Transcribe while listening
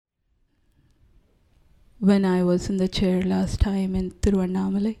when I was in the chair last time in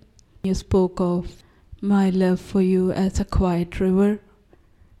Tiruvannamalai. You spoke of my love for you as a quiet river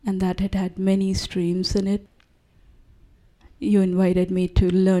and that it had many streams in it. You invited me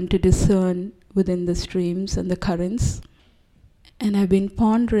to learn to discern within the streams and the currents. And I've been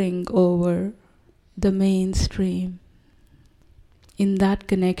pondering over the main stream. In that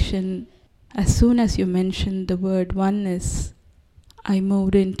connection, as soon as you mentioned the word oneness, I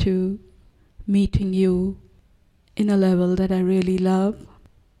moved into meeting you in a level that I really love.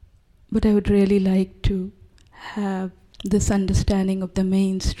 But I would really like to have this understanding of the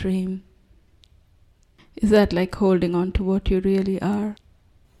mainstream. Is that like holding on to what you really are?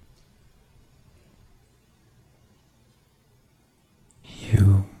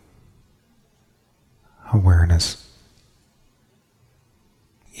 You, awareness,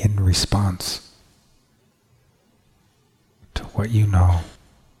 in response to what you know,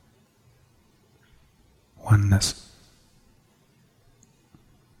 oneness.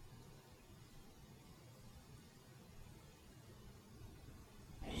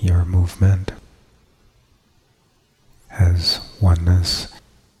 Your movement as oneness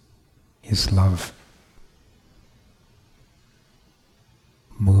is love,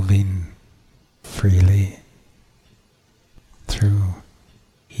 moving freely through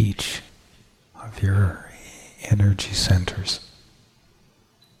each of your energy centers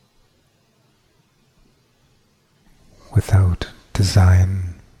without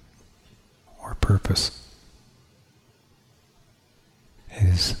design or purpose.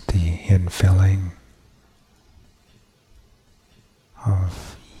 Is the infilling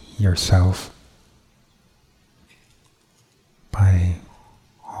of yourself by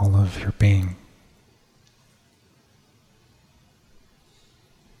all of your being.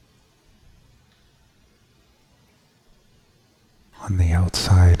 On the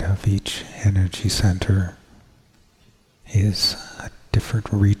outside of each energy center is a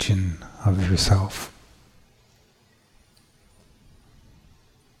different region of yourself.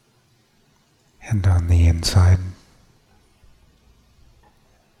 And on the inside,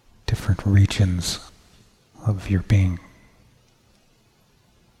 different regions of your being.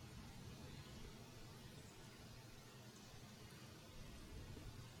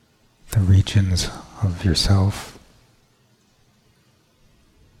 The regions of yourself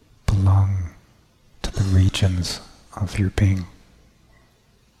belong to the regions of your being.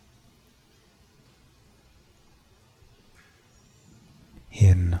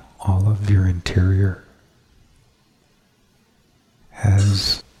 In all of your interior,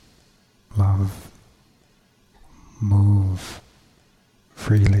 as love move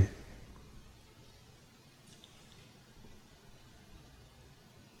freely.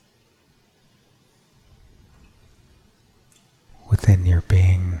 Within your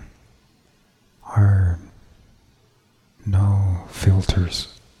being are no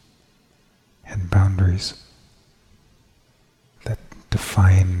filters and boundaries that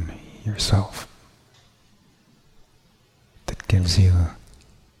define yourself, that gives you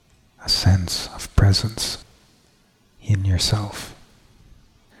a sense of presence in yourself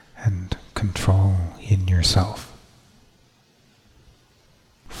and control in yourself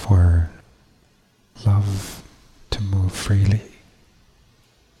for love to move freely.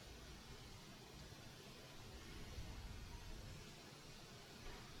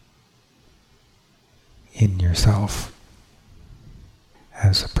 In yourself,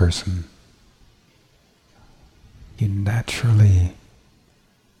 as a person, you naturally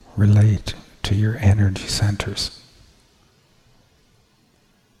relate to your energy centers,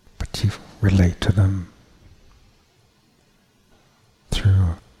 but you relate to them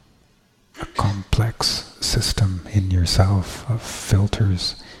through a complex system in yourself of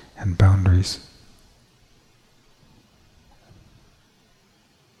filters and boundaries.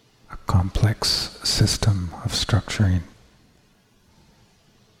 A complex system of structuring.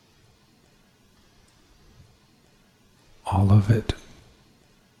 All of it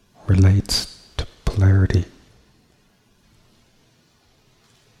relates to polarity.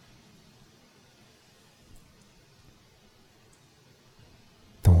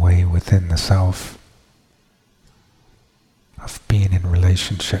 The way within the self of being in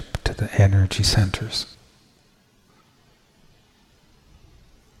relationship to the energy centers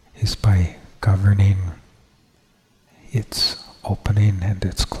is by governing its opening and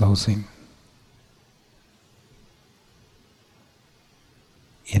its closing,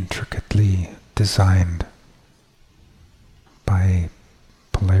 intricately designed by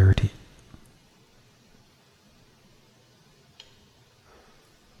polarity.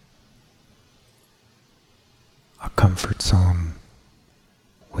 A comfort zone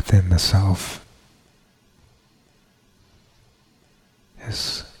within the self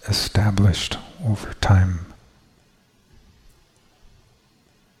established over time,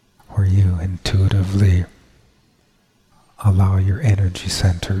 where you intuitively allow your energy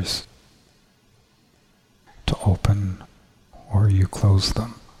centers to open or you close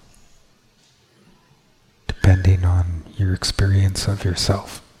them, depending on your experience of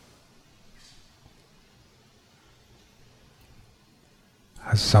yourself.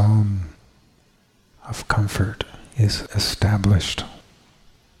 A zone of comfort is established.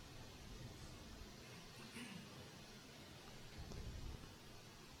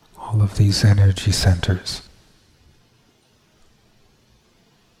 All of these energy centers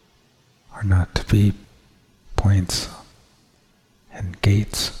are not to be points and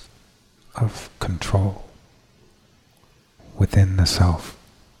gates of control within the self.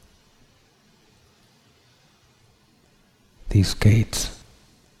 These gates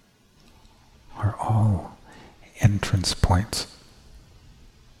are all entrance points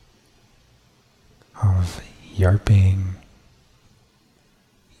of your being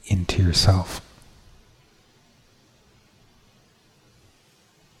into yourself.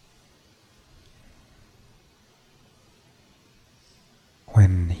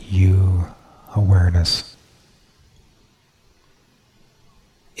 When you, awareness,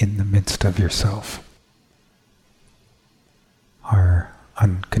 in the midst of yourself, are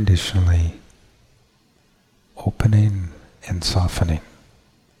unconditionally opening and softening,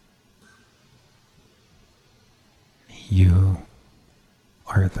 you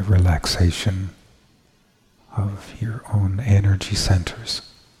are the relaxation of your own energy centers.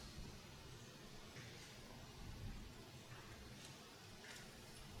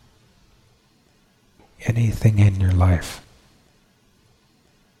 Anything in your life,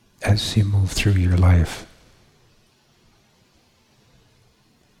 as you move through your life,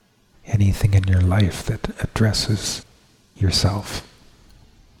 anything in your life that addresses yourself,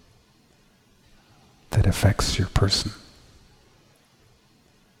 that affects your person,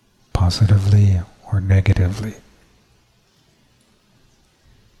 positively or negatively,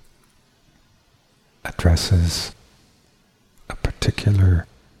 addresses a particular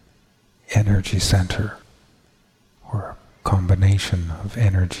energy center or a combination of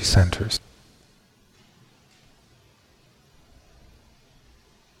energy centers.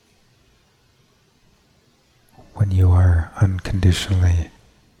 When you are unconditionally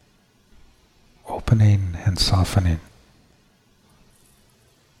opening and softening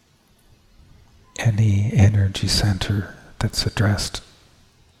any energy center that's addressed,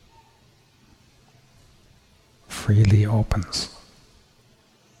 freely opens,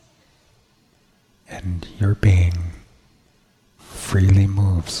 and your being freely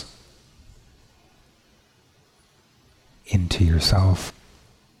moves into yourself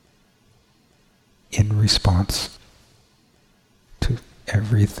in response to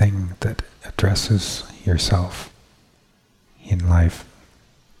everything that addresses yourself in life.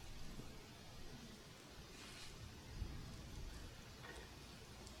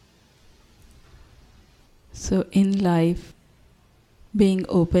 So in life, being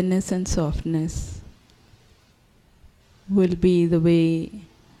openness and softness will be the way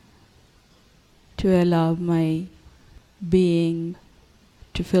to allow my being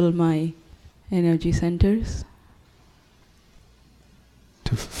to fill my energy centers,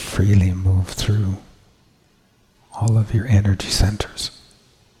 to freely move through all of your energy centers.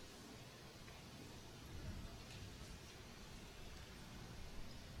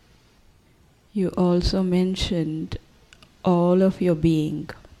 You also mentioned all of your being.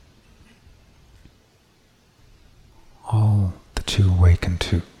 All that you awaken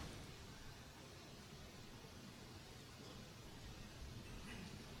to.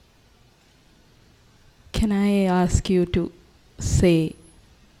 Can I ask you to say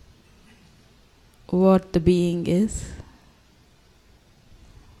what the being is?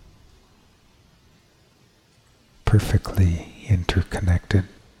 Perfectly interconnected,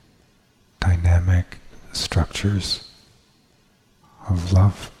 dynamic structures of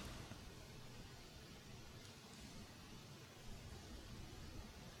love.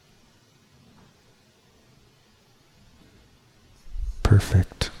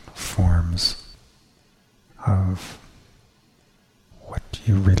 Perfect forms of what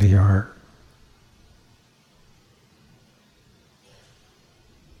you really are.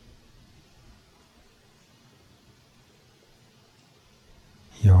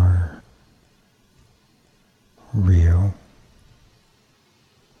 Your real,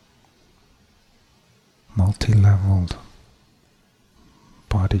 multi-leveled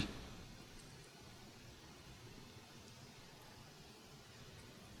body.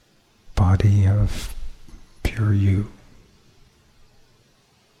 Body of pure you.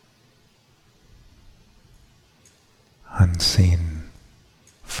 unseen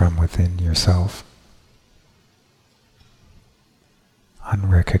from within yourself,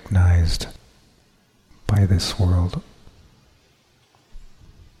 unrecognized by this world.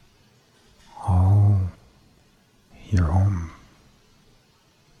 All your home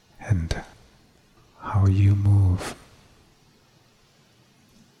and how you move.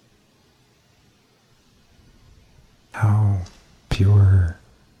 How pure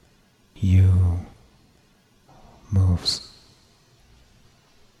you moves.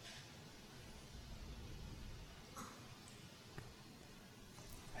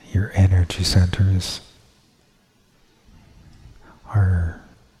 Your energy centers are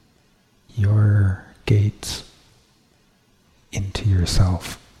your gates into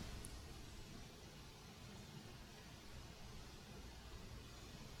yourself.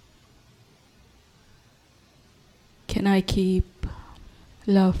 Can I keep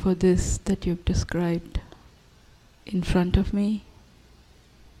love for this that you've described in front of me?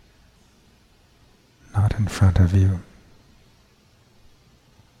 Not in front of you.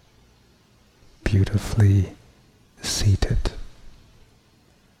 Beautifully seated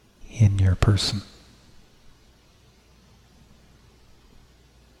in your person.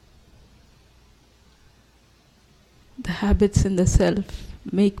 The habits in the self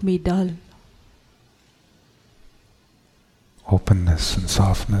make me dull. Openness and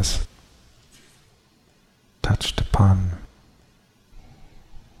softness touched upon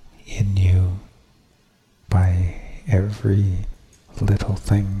in you by every little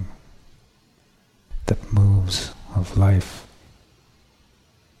thing that moves of life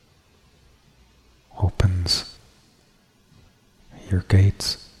opens your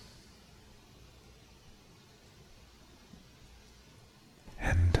gates,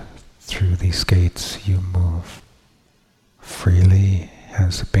 and through these gates you move freely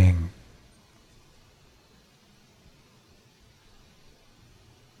as a being.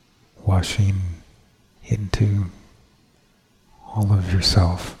 Washing into all of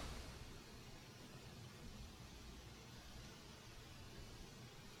yourself.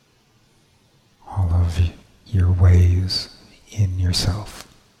 All of your ways in yourself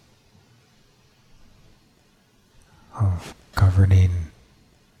of governing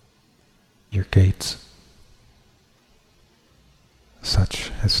your gates,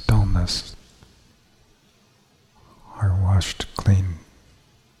 such as dullness, are washed clean.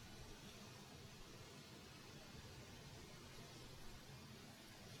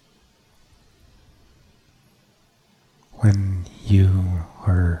 When you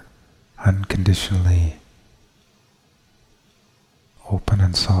are unconditionally open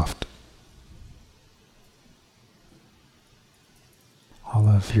and soft, all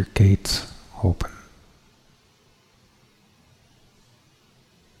of your gates open,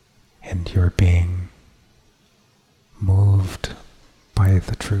 and you're being moved by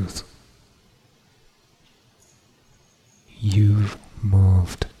the truth. You've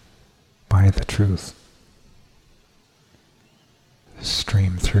moved by the truth.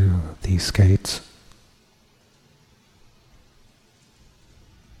 Stream through these gates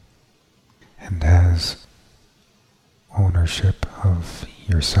and as ownership of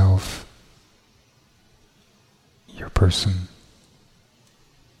yourself, your person,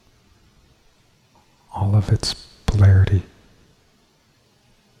 all of its polarity,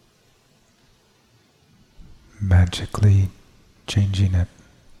 magically changing it.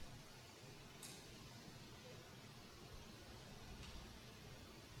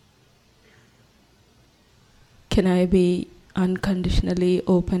 Can I be unconditionally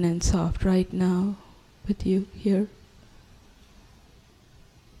open and soft right now with you here?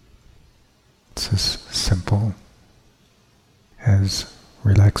 It's as simple as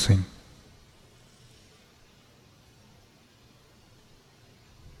relaxing.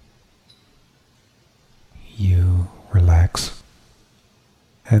 You relax,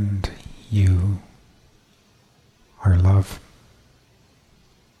 and you are love.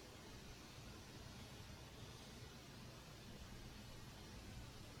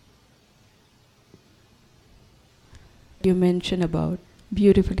 You mentioned about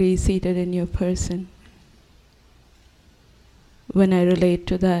beautifully seated in your person. When I relate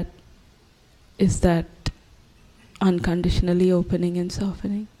to that, is that unconditionally opening and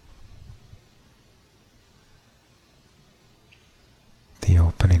softening? The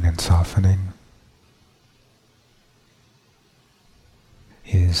opening and softening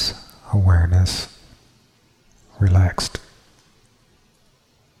is awareness relaxed.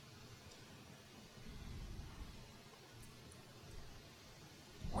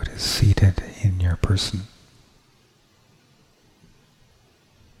 What is seated in your person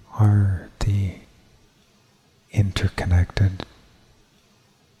are the interconnected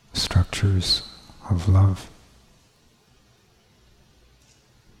structures of love.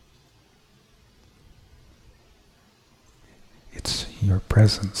 It's your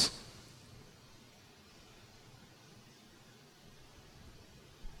presence.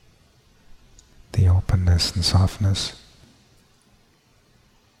 The openness and softness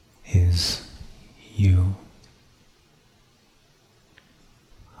is you.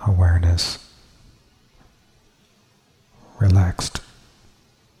 Awareness, relaxed.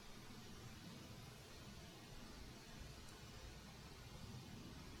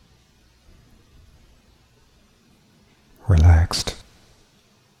 Relaxed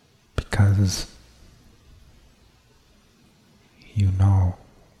because you know,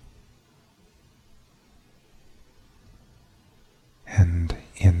 and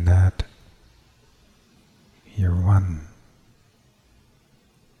in that you're one.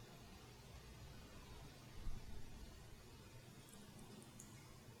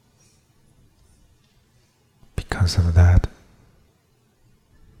 Because of that,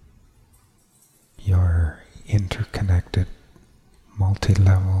 your interconnected,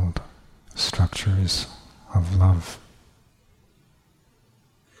 multi-leveled structures of love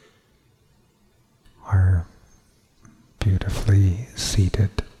are beautifully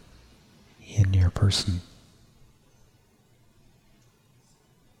seated in your person.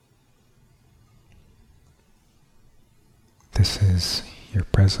 This is your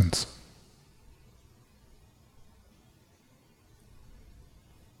presence.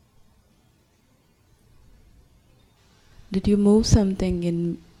 Did you move something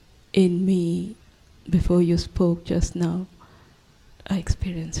in me before you spoke just now? I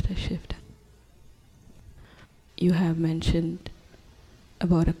experienced a shift. You have mentioned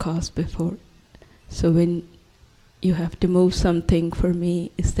about a cost before. So when you have to move something for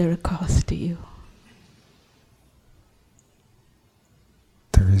me, is there a cost to you?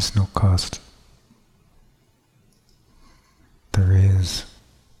 There is no cost. There is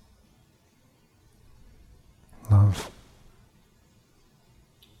love.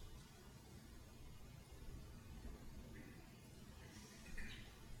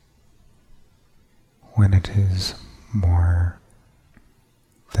 When it is more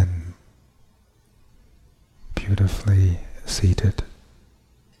than beautifully seated,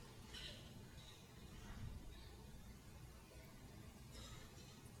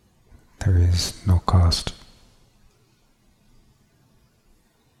 there is no cost.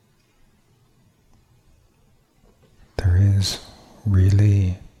 There is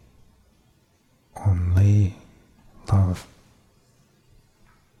really only love.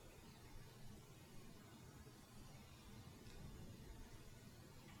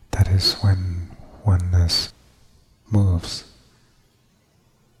 That is when oneness moves.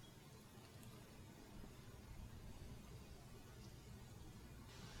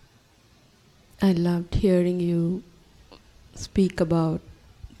 I loved hearing you speak about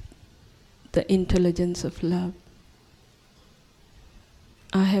the intelligence of love.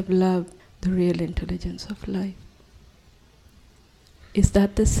 I have loved the real intelligence of life. Is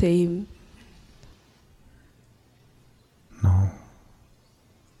that the same? No.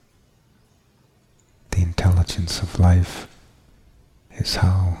 The intelligence of life is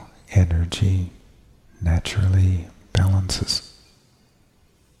how energy naturally balances.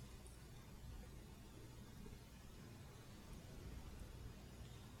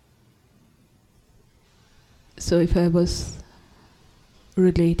 So if I was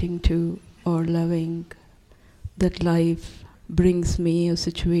relating to or loving that life brings me a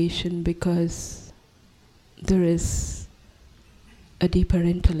situation because there is a deeper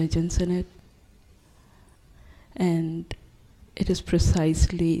intelligence in it, and it is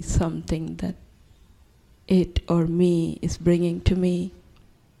precisely something that it or me is bringing to me.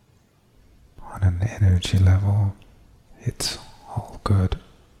 On an energy level, it's all good.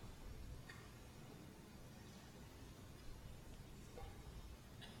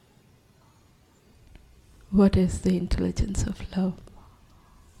 What is the intelligence of love?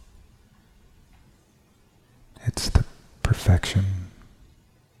 It's the perfection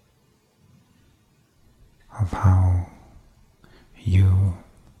of how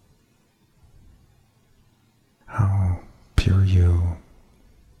pure you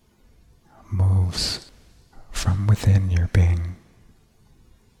moves from within your being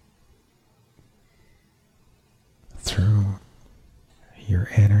through your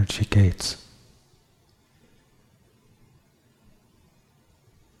energy gates,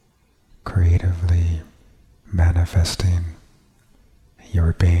 creatively manifesting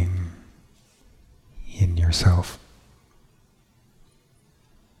your being in yourself.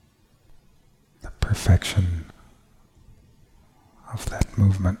 The perfection of that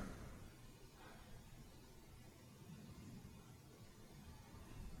movement.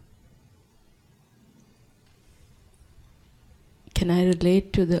 Can I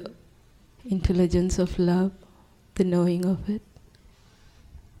relate to the intelligence of love, the knowing of it?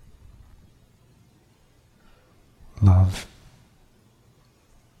 Love,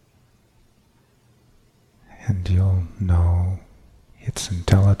 and you'll know its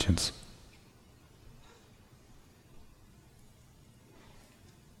intelligence.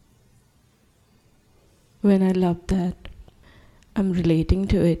 When I love that, I'm relating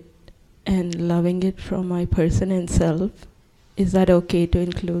to it and loving it from my person and self. Is that okay to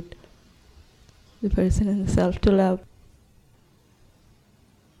include the person and the self to love?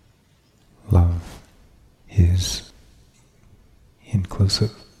 Love is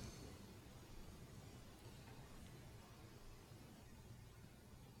inclusive.